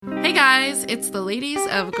guys, it's the ladies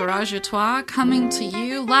of Garage à Trois coming to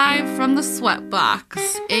you live from the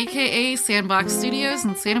Sweatbox, aka Sandbox Studios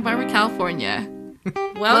in Santa Barbara, California.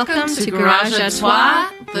 Welcome to Garage à Trois,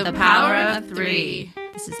 the power of three.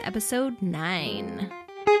 This is episode 9.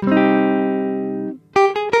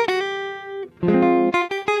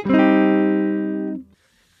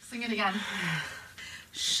 Sing it again.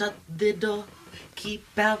 Shut the door, keep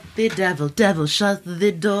out the devil. Devil, shut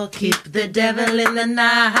the door, keep the devil in the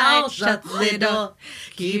night. Shut the door,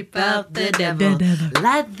 keep out the devil.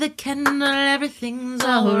 Light the candle, everything's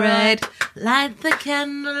alright. Light the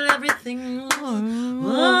candle, everything's alright.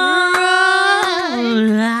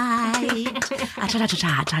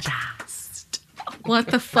 What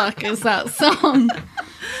the fuck is that song?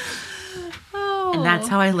 And that's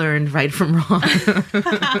how I learned right from wrong.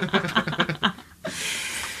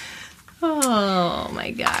 Oh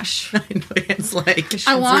my gosh. I know, it's like,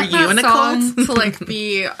 I want were you that in a song cult? to like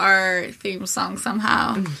be our theme song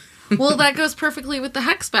somehow. Well, that goes perfectly with the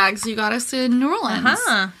hex bags you got us in New Orleans.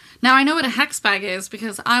 Uh-huh. Now I know what a hex bag is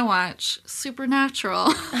because I watch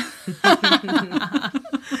Supernatural.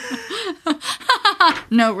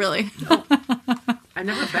 No, really. I've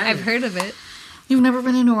never been. I've heard of it. You've never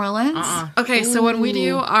been to New Orleans? Okay, so when we Ooh.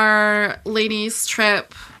 do our ladies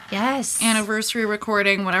trip Yes. anniversary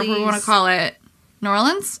recording, whatever we Please. want to call it, New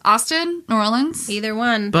Orleans? Austin? New Orleans? Either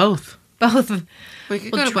one. Both. Both. We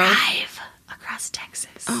could We'll go to both. drive across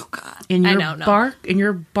Texas. Oh, God. In I your know, no. bar, in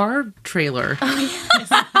your bar trailer.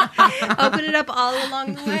 Open it up all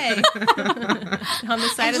along the way. On the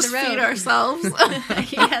side of Just the road. feed ourselves.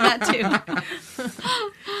 Yeah, that too.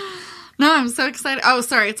 No, I'm so excited. Oh,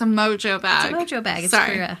 sorry. It's a Mojo bag. It's a Mojo bag. It's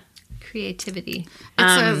Sorry. for creativity. It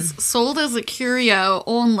says sold as a curio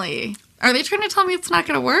only. Are they trying to tell me it's not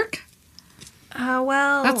going to work?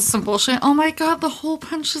 Well. That's some bullshit. Oh my God, the hole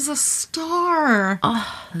punch is a star.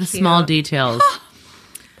 The small details.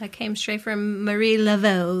 That came straight from Marie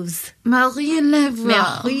Laveau's. Marie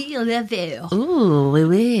Laveau. Marie Laveau. Ooh, oui,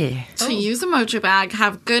 oui. To use a Mojo bag,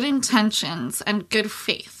 have good intentions and good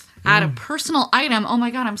faith. Add a personal item. Oh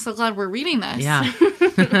my God, I'm so glad we're reading this. Yeah.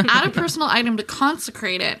 Add a personal item to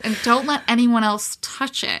consecrate it and don't let anyone else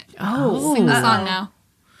touch it. Oh. Sing the song now.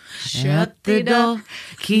 Shut the door,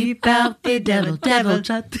 keep out the devil, devil.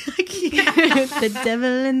 Shut The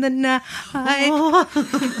devil in the night.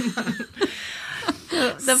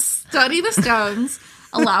 Study the stones,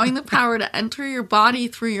 allowing the power to enter your body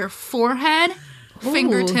through your forehead,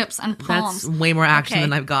 fingertips, and palms. That's way more action Okay.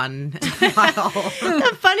 than I've gotten in a while.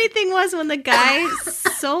 The funny thing was when the guy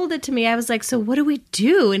sold it to me, I was like, so what do we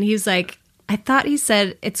do? And he's like, I thought he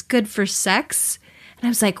said it's good for sex. And I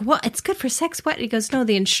was like, what? It's good for sex? What? He goes, no,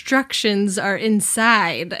 the instructions are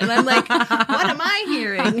inside. And I'm like, what am I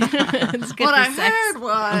hearing? It's good What for I sex. heard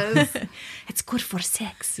was It's good for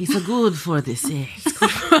sex. It's good for the sex.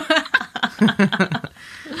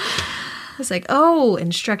 I was like, oh,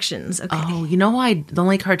 instructions. Okay. Oh, you know why? The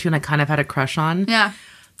only cartoon I kind of had a crush on? yeah.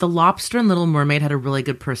 The Lobster and Little Mermaid had a really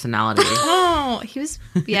good personality. Oh, he was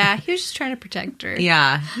just trying to protect her.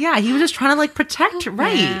 Yeah. Yeah, he was just trying to, like, protect her.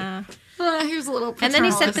 Right. Yeah. He was a little And then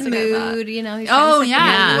he set the paternalistic, I thought. mood, you know. He's Oh, trying to set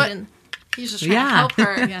yeah. the What- mood and- He's just trying to Yeah. help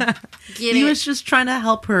her Yeah. get He it. was just trying to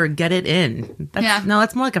help her get it in. That's, Yeah. No,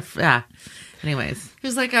 that's more like a... Yeah. Anyways. He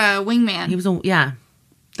was like a wingman. He was a... Yeah.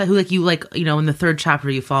 That who, like, you, like, you know, in the third chapter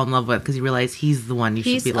you fall in love with because you realize he's the one you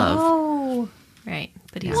should be loved. Oh, right.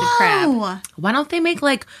 But he's a crab. Whoa. Why don't they make,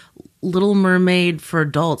 like, Little Mermaid for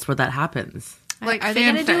adults where that happens? Like Are they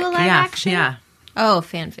going to do a fanfic. live yeah. action? Yeah. Oh,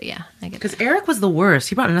 fanfic. Yeah, I get Because that. Eric was the worst.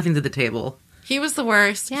 He brought nothing to the table. He was the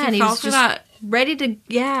worst. Yeah, he and he fell was for just that ready to.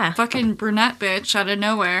 Yeah. fucking brunette bitch out of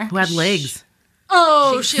nowhere. Who had legs.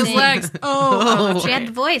 Oh, She she has sings. legs. Oh, She had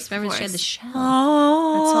the voice. Remember, she had the Voice. shell.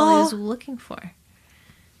 Oh. That's all he was looking for.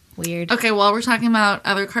 Weird. Okay, while we're talking about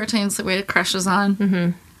other cartoons that we had crushes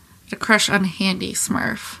on, a crush on Handy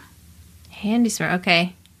Smurf. Handy smart.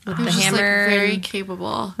 Okay. With He the was just, hammer. like, very and-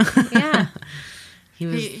 capable. yeah. He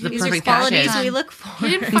was He- the these are perfect Qualities package. we look for.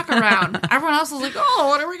 He didn't fuck around. Everyone else was like, "Oh,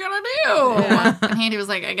 what are we gonna do?" And Handy was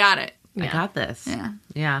like, "I got it." I got this. Yeah.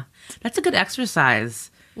 Yeah. That's a good exercise.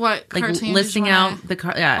 What Like cartoon? did you listing wanna- out the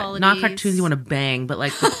not Qualities. cartoons you want to bang, but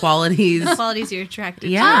like the qualities. Qualities you're attracted to.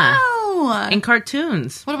 Yeah. Oh. In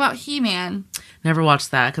cartoons. What about He-Man? Never watched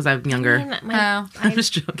that because I'm younger. Man, my- Oh, I'm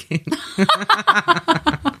just joking.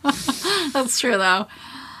 that's true though.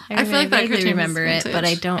 I feel like that vaguely cartoon was remember it, but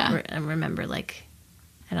I vintage. don't Yeah. remember like.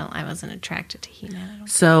 I wasn't attracted to He-Man. I don't.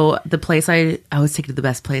 So the place I always take you to the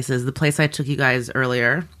best places. The place I took you guys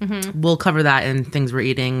earlier. We'll cover that in things we're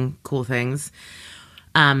eating, cool things.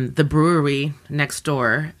 The brewery next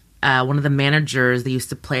door. One of the managers, they used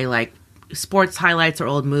to play like sports highlights or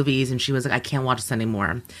old movies, and she was like, I can't watch this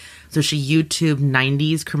anymore. So she YouTubed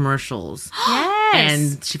 90s commercials. Yes.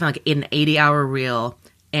 And she found like an 80-hour reel.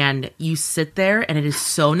 And you sit there, and it is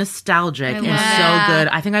so nostalgic and love so good.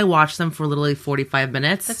 I think I watched them for literally 45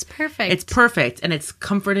 minutes. That's perfect. It's perfect, and it's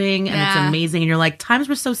comforting, and it's amazing. And you're like, times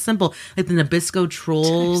were so simple. Like the Nabisco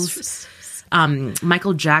Trolls,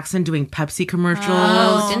 Michael Jackson doing Pepsi commercials.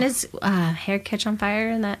 Oh, didn't his hair catch on fire?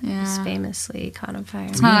 And that was famously caught on fire.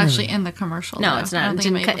 It's not actually in the commercial. No, though. it's I not.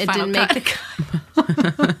 don't It think didn't make the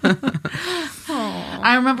cut.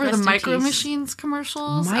 I remember Rest the in Micro peace. Machines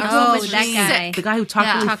commercials. Oh, was that really guy. sick. The guy who talked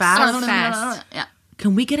really talks fast. so fast. Yeah.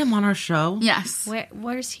 Can we get him on our show? Yes.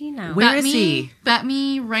 Where's he now? Where Bet is me, he? Bet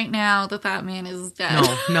me right now that man is dead.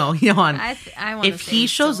 No, Johan. I want If he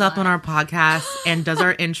shows up on our podcast and does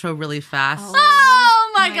our intro really fast,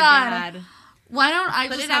 Oh my god. Why don't I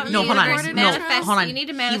just it have out in no, the hold on, universe. no, Manifest. hold on. You need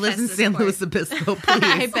to He manifest lives in this San for Luis it. Obispo. Please,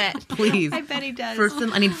 I bet. please. I bet he does.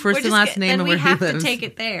 I need first and last name then and we where he have lives. to take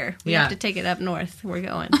it there. We Yeah. have to take it up north. We're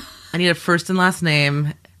going. I need a first and last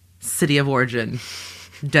name, city of origin,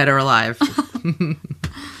 dead or alive.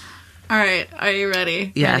 All right, are you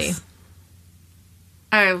ready? Yes. Ready.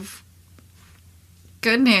 I have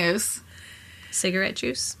good news. Cigarette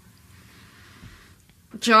juice.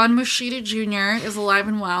 John Machida Jr. is alive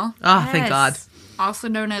and well, Oh, thank God. also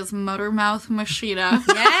known as Motormouth Machida.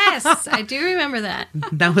 Yes, I do remember that.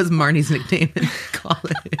 That was Marnie's nickname in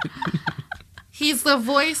college. He's the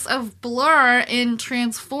voice of Blur in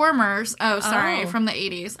Transformers. Oh, sorry, from the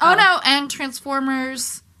 80s. Oh, no, and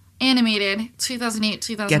Transformers Animated, 2008,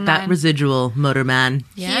 2009. Get that residual, Motorman.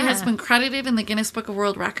 He has been credited in the Guinness Book of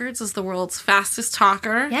World Records as the world's fastest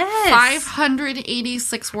talker. Yes.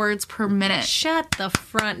 586 words per minute. Shut the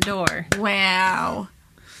front door. Wow.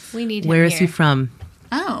 We need him Where is here. he from?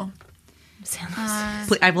 Oh.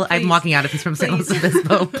 I'm walking out if he's from San Luis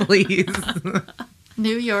Obispo, please.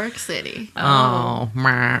 New York City. Oh,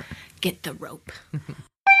 meh. Get the rope.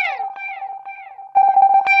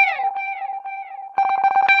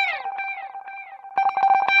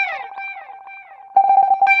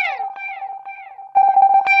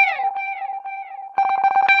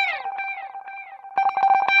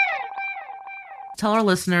 Tell our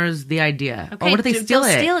listeners the idea. Okay, Or what if they steal don't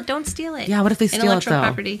it? steal it. Don't steal it. Yeah, what if they steal it, Intellectual though?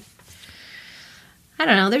 property. I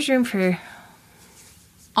don't know. There's room for.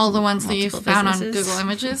 All the ones that you Multiple found on businesses. Google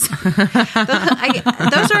Images.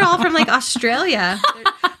 Those are all from like Australia.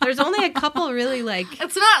 There's only a couple really like.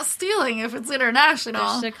 It's not stealing if it's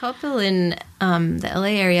international. There's a couple in the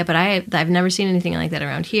LA area, but I've never seen anything like that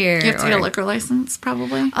around here. You have to get a liquor license,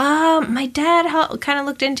 probably. My dad kind of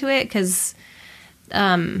looked into it because,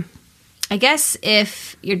 I guess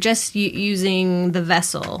if you're just using the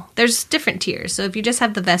vessel, there's different tiers. So if you just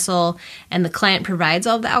have the vessel and the client provides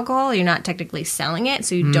all of the alcohol, you're not technically selling it,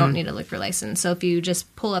 so you don't need a liquor license. So if you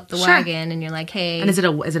just pull up the wagon and you're like, hey, And is it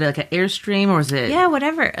like an Airstream or is it? yeah,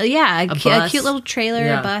 whatever. Yeah, a bus? cute little trailer,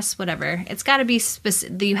 Yeah. a bus, whatever. It's got to be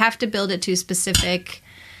specific. You have to build it to specific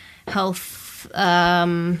health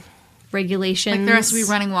regulations. Like there has to be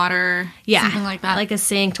running water, something like that. like a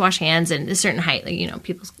sink to wash hands and a certain height. Like,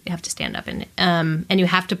 people have to stand up and you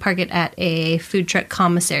have to park it at a food truck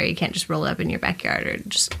commissary. You can't just roll it up in your backyard or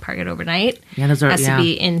just park it overnight. Yeah, those are It has to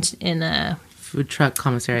be in a food truck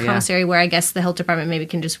commissary. commissary where I guess the health department maybe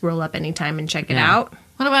can just roll up anytime and check it out.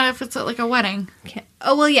 What about if it's at like a wedding?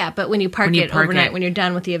 Oh, well, yeah, but when you park it park overnight, it- when you're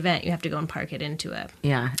done with the event, you have to go and park it into a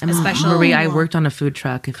Yeah. And special Marie, I worked on a food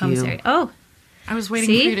truck. If commissary. you Oh, I was waiting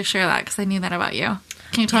See? for you to share that because I knew that about you.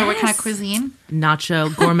 Can you tell me what kind of Yes. cuisine?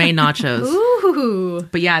 gourmet nachos. ooh.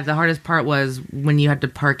 But yeah, the hardest part was when you had to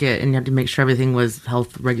park it and you had to make sure everything was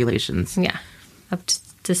health regulations. Yeah, up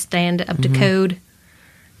to stand, up to code.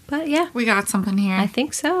 But yeah, We got something here. I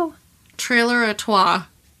think so. Trailer a trois.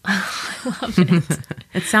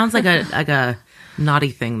 It sounds like a naughty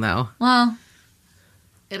thing though. Well,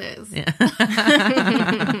 it is.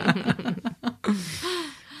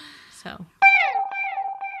 So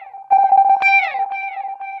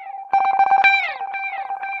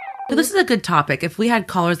So this is a good topic. If we had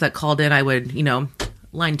callers that called in, I would,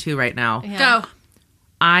 line 2 right now. yeah. Go.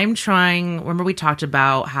 I'm trying, remember we talked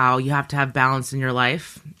about how you have to have balance in your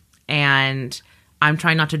life, and I'm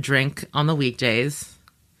trying not to drink on the weekdays.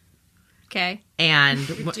 Okay. And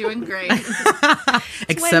Doing great.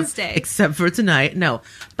 Wednesday. except for tonight. No.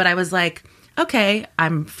 But I was like, okay,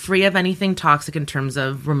 I'm free of anything toxic in terms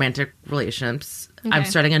of romantic relationships. I'm Okay.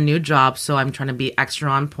 starting a new job, so I'm trying to be extra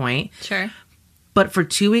on point. Sure. But for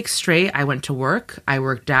 2 weeks straight, I went to work, I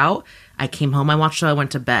worked out, I came home, I watched a show, I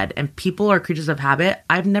went to bed. And people are creatures of habit.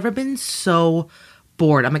 I've never been so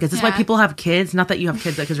bored. I'm like, is this why Yeah. people have kids? Not that you have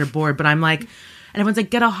kids because you're bored, but I'm like, And everyone's like,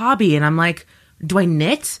 get a hobby. And I'm like, do I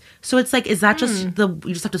knit? So it's like, is that just you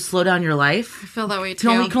just have to slow down your life? I feel that way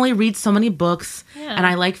too. You can only read so many books. And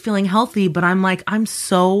I like feeling healthy, but I'm like, I'm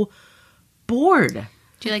so bored.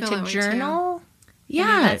 Do you like feel to that way, journal?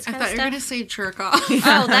 Yeah. I thought you were going to say jerk off.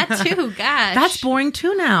 Oh, that too. Gosh. That's boring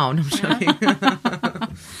too now. No, I'm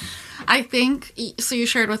joking. I think, so you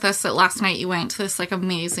shared with us that last night you went to this like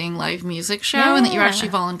amazing live music show and that you're actually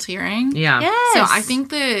volunteering. Yeah. Yes. So I think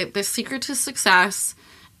the secret to success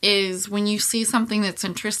is when you see something that's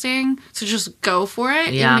interesting to just go for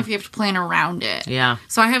it, Yeah. even if you have to plan around it. Yeah.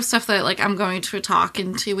 So I have stuff that like I'm going to a talk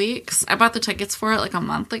in 2 weeks. I bought the tickets for it like a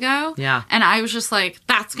month ago. Yeah. And I was just like,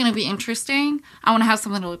 that's going to be interesting. I want to have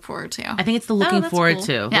something to look forward to. I think it's the looking that's forward cool.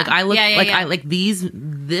 to. Yeah. Like I look Yeah, like yeah. I like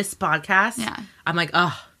this podcast. Yeah. I'm like,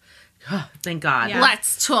 oh, thank God. Yeah.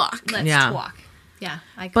 Let's talk. Let's Yeah. talk. Yeah.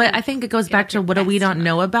 But I think it goes back to your what do we best don't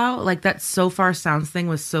know about? Like that So Far Sounds thing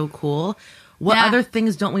was so cool. What Yeah. other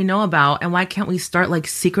things don't we know about? And why can't we start like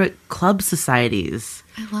secret club societies?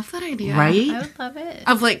 I love that idea. Right? I would love it.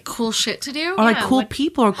 Of like cool shit to do. Or like Yeah, cool what-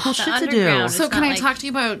 people or cool the shit to do. underground. So It's can not I like- talk to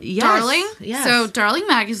you about Yes, Darling? yes. So Darling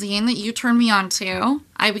Magazine that you turned me on to,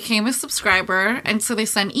 I became a subscriber, and so they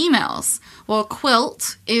send emails. Well,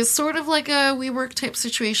 Quilt is sort of like a WeWork type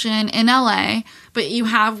situation in LA, but you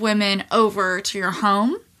have women over to your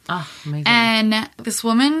home. Oh, amazing. And this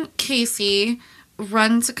woman, Casey,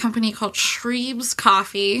 runs a company called Shreeb's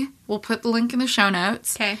Coffee. We'll put the link in the show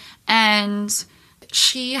notes. Okay. And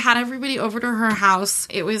she had everybody over to her house.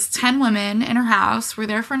 It was 10 women in her house. We're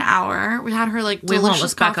there for an hour. We had her like Wait, hold on, delicious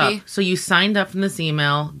let's back coffee. up. So you signed up from this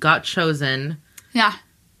email, got chosen, Yeah.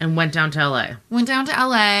 and went down to LA. Went down to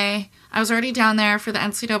LA. I was already down there for the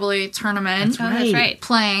NCAA tournament. Oh, that's right.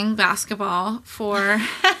 Playing basketball for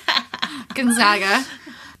Gonzaga.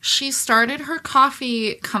 She started her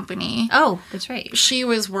coffee company. Oh, that's right. She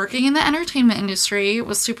was working in the entertainment industry,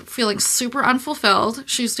 was feeling super unfulfilled.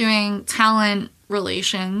 She was doing talent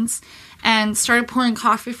relations and started pouring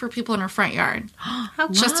coffee for people in her front yard How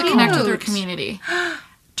just to connect with her cute. community.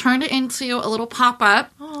 Turned it into a little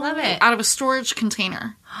pop-up Love it. out of a storage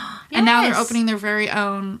container. And now they're Yes. opening their very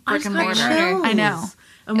own brick and got mortar. chills. I know.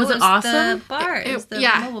 And was it awesome? The bar. It was the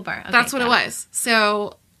yeah, mobile bar. Okay, that's what it got was.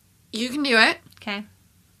 So you can do it. Okay.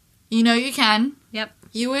 You know you can. Yep.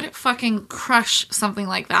 You would fucking crush something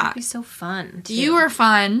like that. It'd be so fun. Too. You are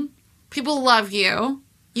fun. People love you.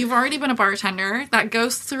 You've already been a bartender. That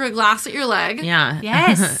goes through a glass at your leg. Yeah.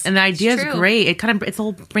 Yes, And the idea is it's true. great. It's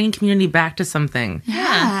all bringing community back to something.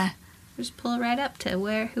 Yeah. Just pull it right up to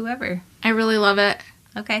whoever. I really love it.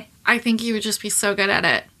 Okay. I think you would just be so good at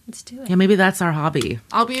it. Let's do it. Yeah, maybe that's our hobby.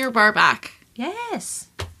 I'll be your bar back. Yes.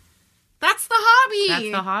 That's the hobby.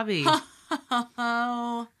 That's the hobby.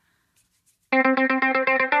 Oh.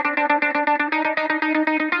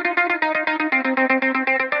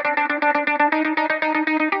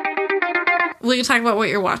 Will you talk about what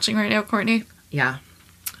you're watching right now, Courtney? Yeah.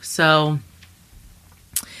 So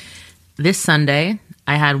this Sunday,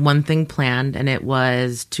 I had one thing planned, and it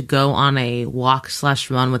was to go on a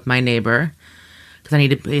walk/run with my neighbor because I need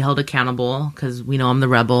to be held accountable because we know I'm the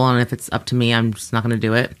rebel, and if it's up to me, I'm just not going to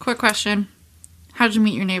do it. Quick question. How'd you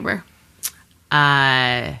meet your neighbor?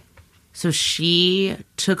 So she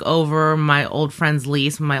took over my old friend's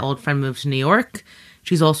lease when my old friend moved to New York.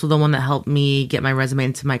 She's also the one that helped me get my resume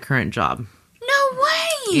into my current job. No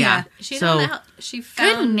way! Yeah. She So- she found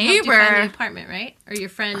helped you neighbor. find the apartment, right? Or your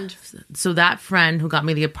friend? So that friend who got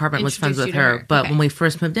me the apartment was friends with Introduced you to her. her. But Okay. when we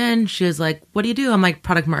first moved in, she was like, "What do you do?" I'm like,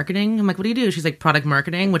 "Product marketing." I'm like, "What do you do?" She's like, "Product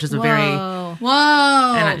marketing," which is a very Whoa.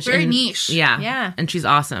 Whoa! Very niche. Yeah, Yeah. And she's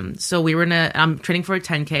awesome. So we were I'm training for a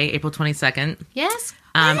 10K April 22nd. Yes.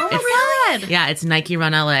 It's, yeah, it's Nike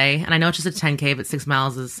Run LA, and I know it's just a 10K, but 6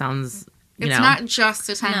 miles sounds. It's not just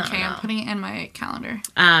a 10K. No. I'm putting it in my calendar.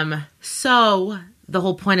 So the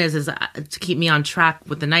whole point is to keep me on track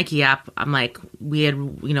with the Nike app. I'm like, we had,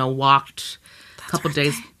 walked a couple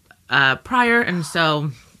days prior. And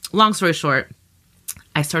so long story short,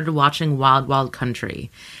 I started watching Wild Wild Country,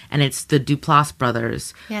 and it's the Duplass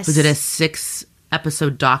brothers Yes. who did a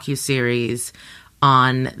 6-episode docuseries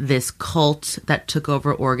on this cult that took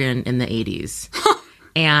over Oregon in the 80s.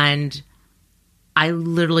 And I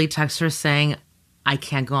literally text her saying, I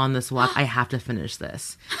can't go on this walk. I have to finish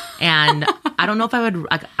this. And I don't know if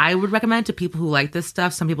I would recommend it to people who like this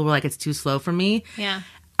stuff. Some people were like, it's too slow for me. Yeah.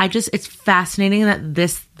 It's fascinating that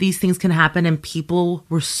these things can happen, and people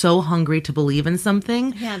were so hungry to believe in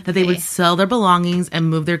something that they would sell their belongings and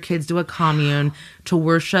move their kids to a commune to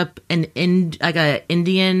worship an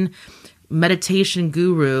Indian meditation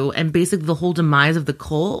guru. And basically the whole demise of the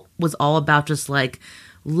cult was all about just like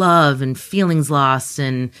love and feelings lost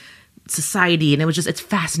and society, and it's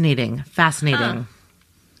fascinating.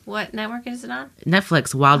 What network is it on?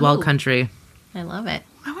 Netflix, Wild Wild Country. I love it.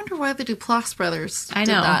 I wonder why the Duplass brothers I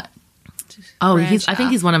did know. that. Oh, Branch I think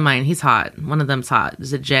off. he's one of mine. He's hot. One of them's hot.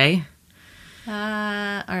 Is it Jay?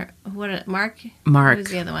 Or what? Mark? Mark. Who's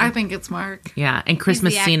the other one? I think it's Mark. Yeah, and Chris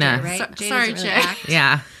He's the actor, Messina. right? So- Jay sorry, doesn't really Jay. act.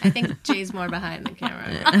 Yeah. I think Jay's more behind the camera.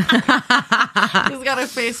 He's got a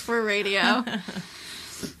face for radio.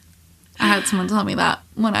 I had someone tell me that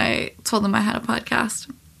when I told them I had a podcast.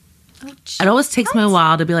 It always takes me a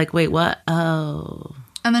while to be like, wait, what? Oh.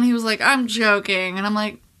 And then he was like, I'm joking. And I'm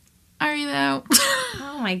like, are you though?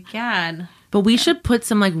 Oh my god. But we should put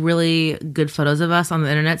some like really good photos of us on the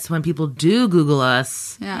internet so when people do Google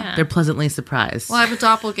us, Yeah. they're pleasantly surprised. Well, I have a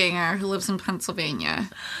doppelganger who lives in Pennsylvania.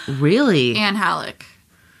 Really? Anne Halleck.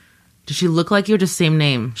 Does she look like you or just same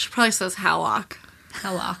name? She probably says Hallock.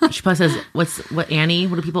 Hello. She probably says, what Annie?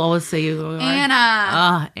 What do people always say you are?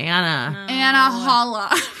 Anna. Anna. Anna Holla.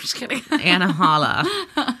 I'm just kidding. Anna Holla.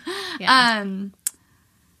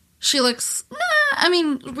 She looks, I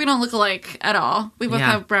mean, we don't look alike at all. We both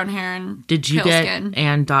Yeah. have brown hair and Did you pale get skin.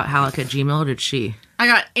 Ann.Halleck@gmail or did she? I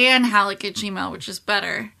got Anne Halleck at Gmail, which is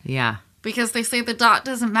better. Yeah. Because they say the dot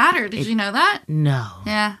doesn't matter. Did you know that? No.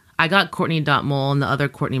 Yeah. I got Courtney.Mole and the other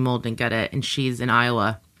Courtney Mole didn't get it and she's in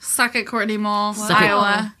Iowa. Suck it, Courtney Mole. Suck it.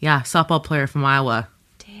 Iowa. Yeah, softball player from Iowa.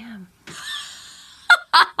 Damn.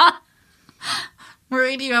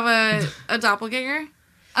 Marie, do you have a doppelganger?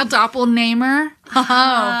 A doppelnamer?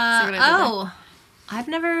 Oh. I've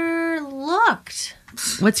never looked.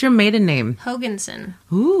 What's your maiden name? Hoganson.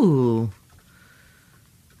 Ooh.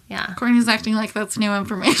 Yeah. Courtney's acting like that's new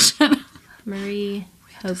information. Marie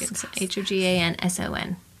Hoganson.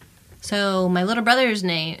 Hoganson. So my little brother's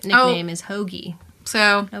nickname is Hoagie.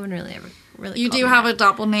 So No one really ever really. you called do me have that. a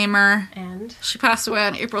doppelnamer. And She passed away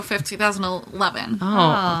on April 5th, 2011.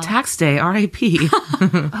 Oh, tax day, R.I.P.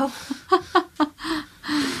 oh,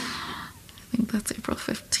 I think that's April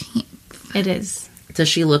 15th. it is. Does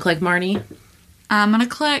she look like Marnie? I'm going to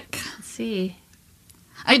click. Let's see.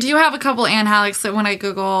 I do have a couple Anne Hallecks that when I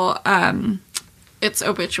Google, it's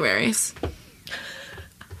obituaries.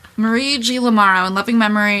 Marie G. Lamaro, in loving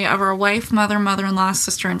memory of our wife, mother, mother-in-law,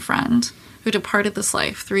 sister, and friend who departed this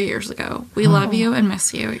life 3 years ago. We love you and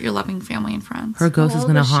miss you, your loving family and friends. Her ghost How is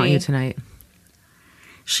old going to is haunt she? you tonight.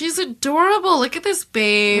 She's adorable. Look at this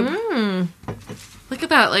babe. Look at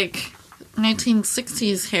that, like,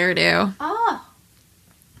 1960s hairdo. Oh.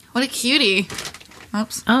 What a cutie.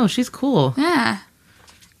 Oops. Oh, she's cool. Yeah.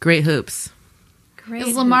 Great hoops. Great.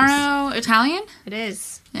 Is Lamaro Italian? It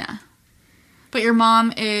is. Yeah. But your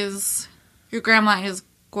mom is... Your grandma is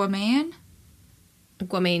Guamean?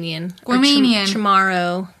 Guamanian. Guamanian.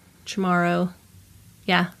 Chamorro.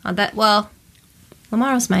 Yeah.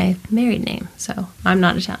 Lamaro's my married name, so I'm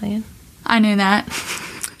not Italian. I knew that.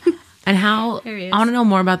 And how... There he is. I want to know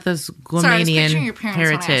more about this Sorry, I was picturing Guamanian your parents when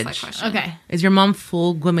I asked that heritage. question. Okay. Is your mom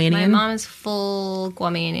full Guamanian? My mom is full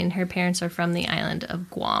Guamanian. Her parents are from the island of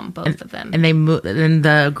Guam, both of them. And they moved... And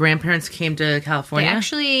the grandparents came to They California?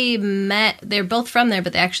 actually met. They're both from there,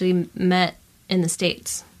 but they actually met in the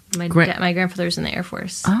States. My grandfather was in the Air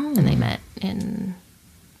Force, Oh. and they met in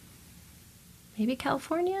maybe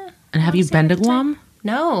California. And have I you wanna say been to at the time. Guam?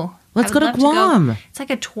 No. Let's I go would to love Guam. It's like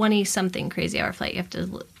a 20-something crazy hour flight. You have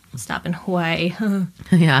to stop in Hawaii.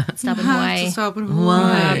 Yeah. Stop in Hawaii. Stop in Why?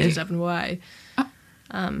 Have to stop in Hawaii.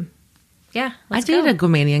 Yeah, I let's dated go. a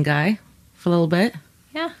Guamanian guy for a little bit.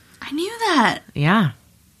 Yeah, I knew that. Yeah. Hell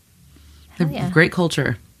They're yeah. great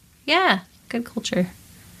culture. yeah, good culture.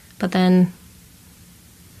 But then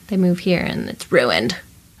they move here and it's ruined.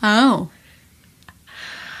 Oh.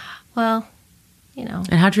 Well, you know,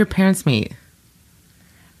 And how'd your parents meet?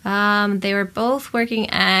 they were both working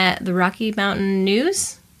at the Rocky Mountain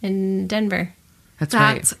News in Denver. That's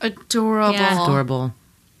right. That's adorable. Yeah. Adorable.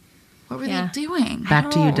 What were Yeah. they doing?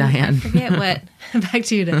 Back to you, Oh, Diane. I forget what. Back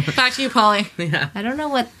to you, Diane. Back to you, Polly. Yeah. I don't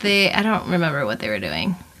know I don't remember what they were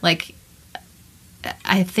doing. Like,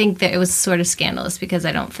 I think that it was sort of scandalous because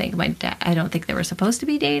I don't think they were supposed to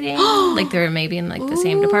be dating. Like, they were maybe in like the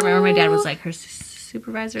same department. Or my dad was like her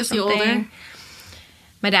supervisor or Is he something. older?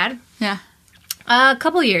 My dad? Yeah. A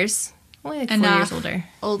couple years. Only like 4 Enough. years older.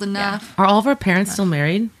 Old enough. Are all of our parents still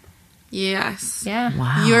married? Yes. Yeah.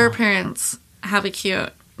 Wow. Your parents have a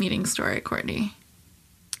cute meeting story, Courtney.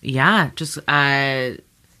 Yeah, just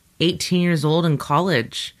 18 years old in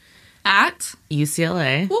college, At?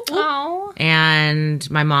 UCLA. Whoop, whoop. Oh, And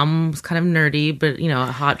my mom was kind of nerdy, but,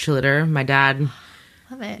 a hot cheerleader. My dad,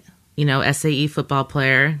 love it. SAE football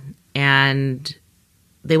player. And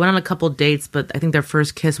they went on a couple dates, but I think their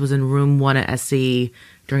first kiss was in room 1 at SAE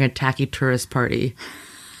during a tacky tourist party.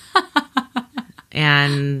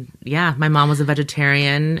 And yeah, my mom was a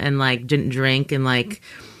vegetarian and like didn't drink, and like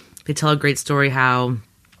they tell a great story how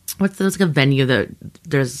there's like a venue that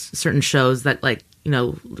there's certain shows that like, you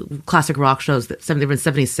know, classic rock shows that they were in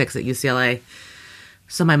 76 at UCLA.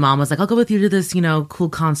 So my mom was like, I'll go with you to this, you know, cool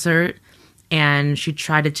concert. And she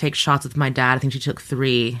tried to take shots with my dad. I think she took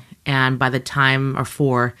 3. And by the time they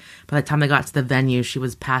got to the venue, she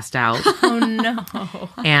was passed out. Oh, no.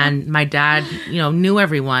 And my dad, you know, knew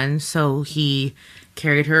everyone. So he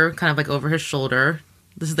carried her kind of like over his shoulder.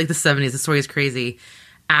 This is like the 70s. The story is crazy.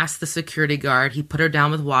 Asked the security guard. He put her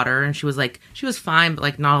down with water. And she was fine, but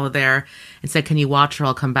like not all there. And said, can you watch her?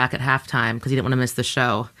 I'll come back at halftime, because he didn't want to miss the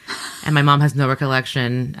show. And my mom has no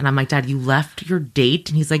recollection. And I'm like, Dad, you left your date?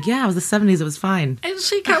 And he's like, yeah, it was the 70s. It was fine. And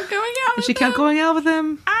she kept going out with She kept going out with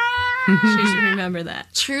him. She should remember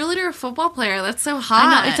that. Cheerleader football player. That's so hot.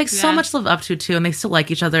 I know. It's like so much to live up to, too. And they still like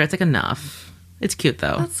each other. It's like enough. It's cute,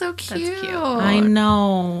 though. That's so cute. That's cute. I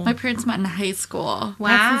know. My parents met in high school. Wow.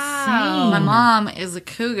 That's insane. My mom is a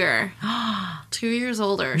cougar. 2 years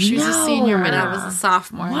older. She was a senior. My dad was a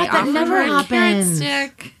sophomore. What? They That offered never her a carrot happens.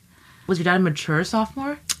 stick. Was your dad a mature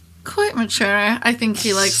sophomore? Quite mature, I think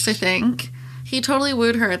he likes to think. He totally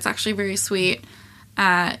wooed her. It's actually very sweet.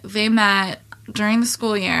 They met during the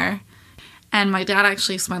school year, and my dad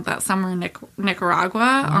actually spent that summer in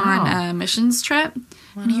Nicaragua on a missions trip.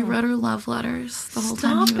 Wow. And he wrote her love letters the whole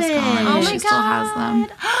time he was gone. Oh, she my still has them.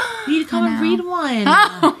 You need to come and read one.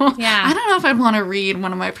 Oh. Yeah. I don't know if I'd want to read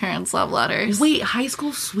one of my parents' love letters. Wait, high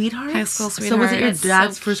school sweethearts? High school So was it your sweethearts.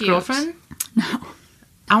 dad's So first cute. girlfriend? No.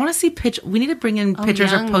 I want to see pictures. We need to bring in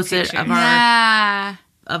pictures or young post it pictures.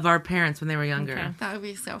 of our parents when they were younger. Okay. That would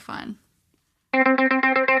be so fun.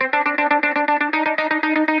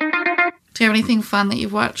 Do you have anything fun that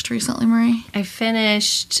you've watched recently, Marie? I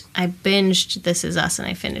binged This Is Us, and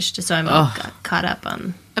I finished it, so I'm all caught up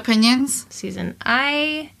on Opinions? season.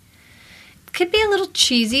 I could be a little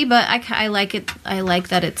cheesy, but I like it. I like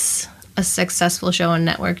that it's a successful show on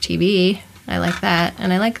network TV. I like that,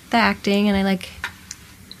 and I like the acting, and I like,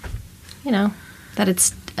 you know, that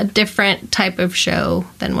it's a different type of show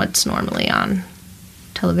than what's normally on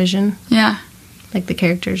television. Yeah. Like the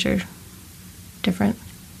characters are different.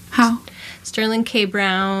 How? Sterling K.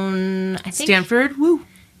 Brown, I think. Stanford? Woo.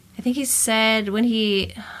 I think he said when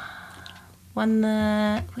he won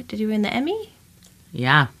did he win the Emmy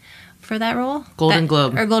Yeah. for that role? Golden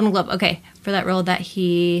Globe. Or Golden Globe, okay. For that role, that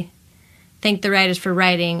he thanked the writers for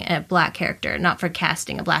writing a black character, not for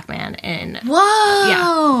casting a black man in.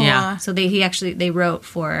 Whoa! Yeah. So they wrote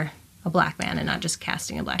for a black man and not just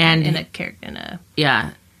casting a black man in a character, in a Yeah.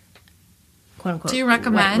 quote unquote. Do you white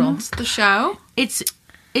role. recommend the show?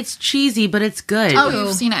 It's cheesy, but it's good. Oh,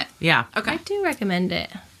 you've seen it. Yeah. Okay. I do recommend it.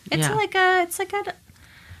 It's Yeah.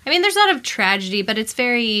 I mean, there's a lot of tragedy, but it's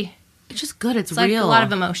very, It's just good. It's it's like real. a lot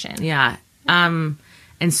of emotion. Yeah. And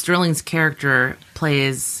Sterling's character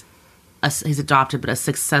plays he's adopted, but a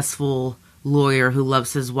successful lawyer who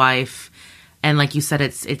loves his wife. And like you said,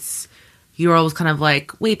 it's you're always kind of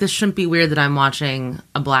like, wait, this shouldn't be weird that I'm watching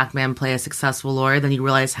a black man play a successful lawyer. Then you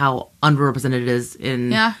realize how underrepresented it is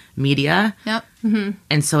in media. Yep. Mm-hmm.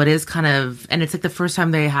 And so it is kind of, and it's like the first time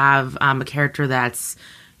they have a character that's,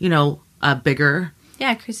 you know, bigger.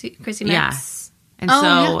 Yeah, Chrissy Yeah. Metz. And Oh,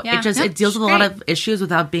 so yeah. it deals with a Great. lot of issues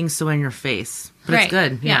without being so in your face. But Right. it's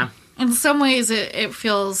good. Yeah. In some ways, it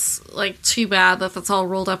feels like too bad that that's all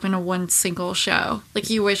rolled up into one single show. Like,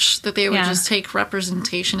 you wish that they would Yeah. just take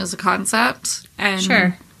representation as a concept and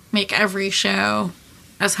Sure. make every show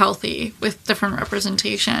as healthy with different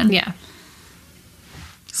representation. Yeah.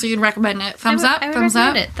 So you'd recommend it? Thumbs I up? would Thumbs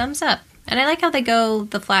up? recommend it. Thumbs up. And I like how they go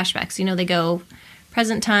the flashbacks. You know, they go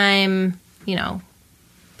present time, you know,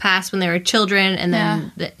 past when they were children, and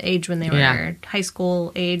then the age when they were high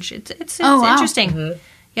school age. It's Oh, wow. interesting. Mm-hmm.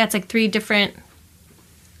 Yeah, it's like 3 different,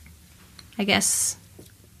 I guess,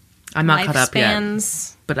 I'm not caught up yet.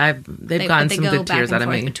 lifespans. But they've gotten some good tears out of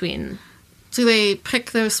me. Between. Do they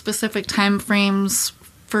pick those specific time frames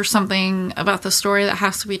for something about the story that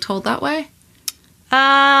has to be told that way?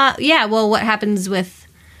 Yeah. Well, what happens with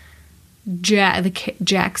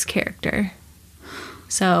Jack's character?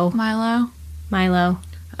 So Milo? Milo,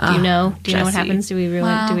 do you know? Do you know what Jesse. happens? Do we really?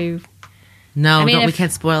 Wow. Do we? No, I mean, we if-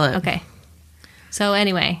 can't spoil it. Okay. So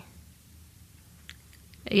anyway,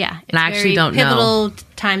 yeah, it's I actually very don't know. pivotal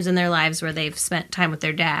times in their lives where they've spent time with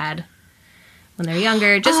their dad when they're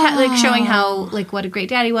younger, just like showing how like what a great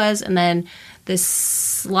dad he was, and then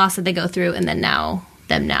this loss that they go through, and then now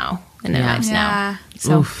in their lives now.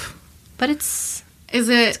 So, Oof. but it's Is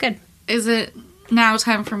it good. Is it now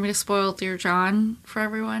time for me to spoil Dear John for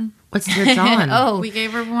everyone. What's Dear John? We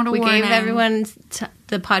gave everyone a we warning. gave everyone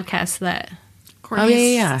the podcast that.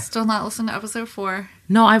 Courtney's yeah. still not listened to episode 4.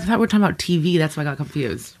 No, I thought we were talking about TV. That's why I got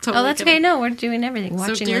confused. Totally Oh, that's kidding. okay. No, we're doing everything. So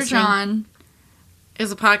Watching, Dear listening. John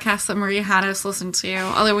is a podcast that Maria had us listen to,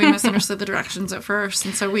 although we misunderstood the directions at first,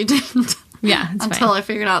 and so we didn't. Yeah, it's until fine. I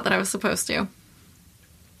figured out that I was supposed to.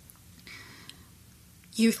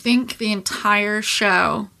 You think the entire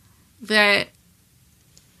show that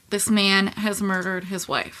this man has murdered his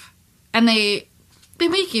wife. And they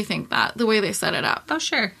make you think that, the way they set it up. Oh,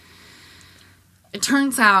 sure. It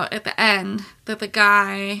turns out at the end that the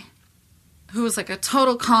guy who was like a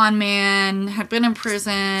total con man, had been in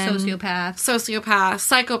prison. Sociopath,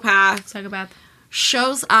 psychopath.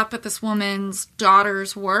 Shows up at this woman's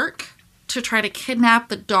daughter's work to try to kidnap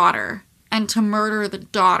the daughter and to murder the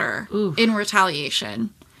daughter in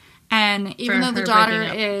retaliation. And even though the daughter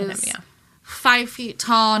is 5 feet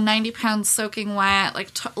tall, 90 pounds soaking wet,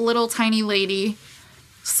 like little tiny lady,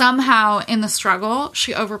 somehow in the struggle,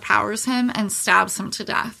 she overpowers him and stabs him to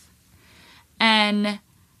death. And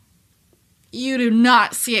you do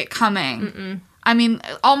not see it coming. Mm-mm. I mean,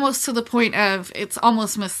 almost to the point of it's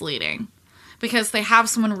almost misleading. Because they have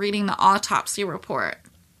someone reading the autopsy report.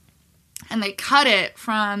 And they cut it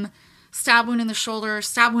from stab wound in the shoulder,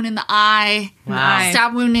 stab wound in the eye,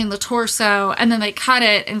 stab wound in the torso. And then they cut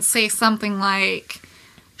it and say something like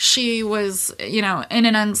she was, in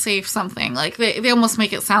an unsafe something. Like, they almost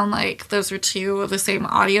make it sound like those are two of the same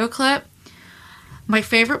audio clip. My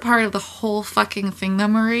favorite part of the whole fucking thing, though,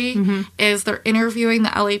 Marie, is they're interviewing the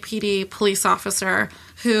LAPD police officer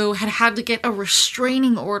who had to get a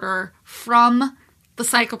restraining order from the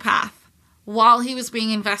psychopath while he was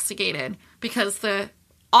being investigated because the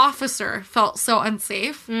officer felt so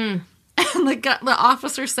unsafe. And the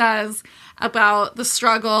officer says about the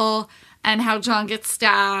struggle and how John gets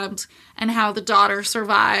stabbed and how the daughter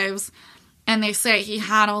survives. And they say he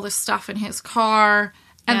had all this stuff in his car.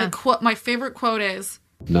 And my favorite quote is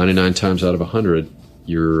 99 times out of 100,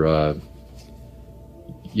 you're,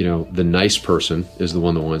 the nice person is the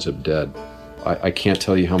one that winds up dead. I can't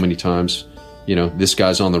tell you how many times, this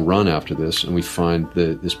guy's on the run after this, and we find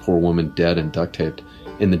this poor woman dead and duct taped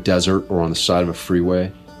in the desert or on the side of a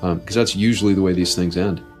freeway, because that's usually the way these things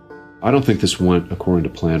end. I don't think this went according to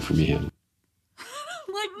plan for me, Hannah.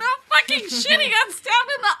 Like, no fucking shit, he got stabbed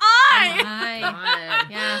in the eye.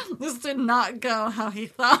 Yeah. This did not go how he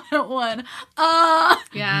thought it would.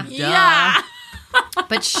 Yeah. Yeah.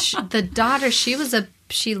 But the daughter, she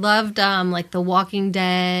loved like The Walking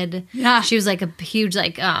Dead. Yeah. She was like a huge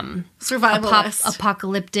survivalist.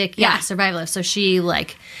 Apocalyptic. Yeah, survivalist. So she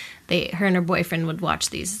her and her boyfriend would watch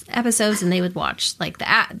these episodes, and they would watch like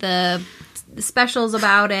the specials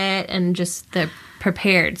about it, and just the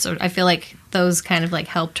prepared. So I feel like those kind of like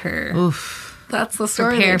helped her. Oof. That's the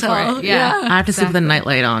story prepare they tell. for it. Yeah. I have to sleep with the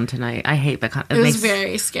nightlight on tonight. I hate that. It was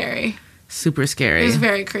very scary. Super scary. It was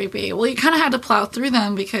very creepy. Well, you kind of had to plow through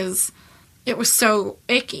them because it was so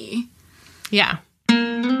icky. Yeah.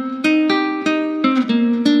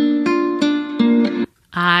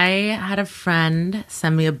 I had a friend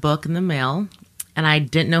send me a book in the mail, and I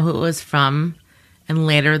didn't know who it was from. And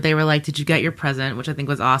later they were like, "Did you get your present?" Which I think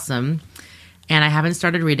was awesome. And I haven't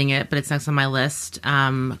started reading it, but it's next on my list.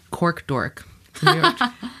 Cork Dork.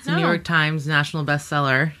 It's a New York Times national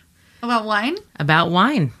bestseller. About wine? About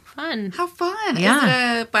wine. Fun. How fun. Yeah. Is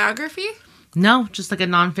it a biography? No, just like a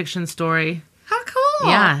nonfiction story. How cool.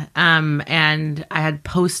 Yeah. And I had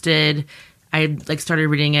posted, I had started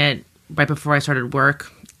reading it right before I started work.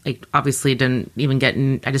 Obviously didn't even get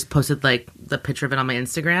in. I just posted the picture of it on my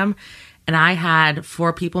Instagram. And I had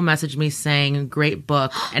 4 people message me saying, "Great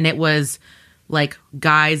book." And it was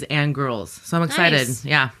guys and girls. So I'm excited. Nice.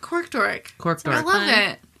 Yeah. Cork Dork. Cork Dork. I love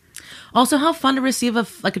it. Also, how fun to receive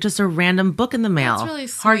just a random book in the mail. That's really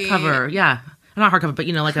sweet. Hardcover. Yeah. Not hardcover, but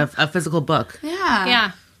a physical book. Yeah.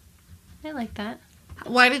 Yeah. I like that.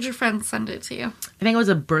 Why did your friend send it to you? I think it was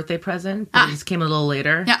a birthday present, but it just came a little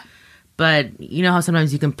later. Yeah. But you know how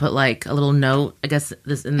sometimes you can put a little note? I guess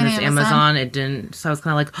this Amazon, it didn't. So I was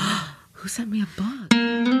kind of like, oh, who sent me a book?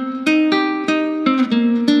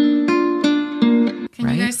 Can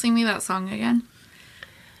you guys sing me that song again?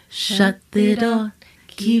 Shut the door,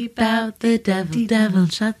 keep out the devil,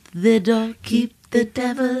 shut the door, keep the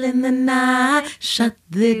devil in the night. Shut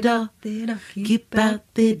the door, keep out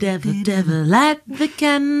the devil, light the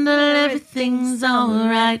candle, everything's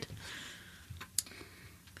alright.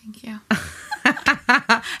 Thank you.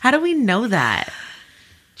 How do we know that?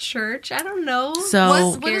 Church? I don't know.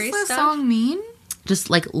 So What does the song mean? just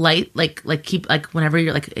like light, like keep, like whenever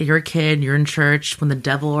you're a kid, you're in church, when the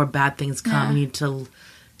devil or bad things come, you need to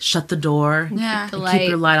shut the door. Yeah. And keep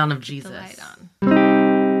your light on of Jesus. The light on.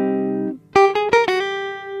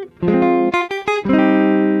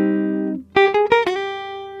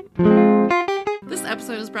 This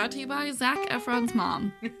episode is brought to you by Zac Efron's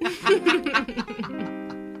mom.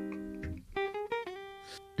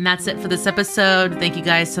 And that's it for this episode. Thank you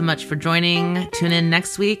guys so much for joining. Tune in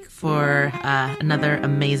next week for another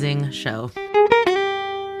amazing show.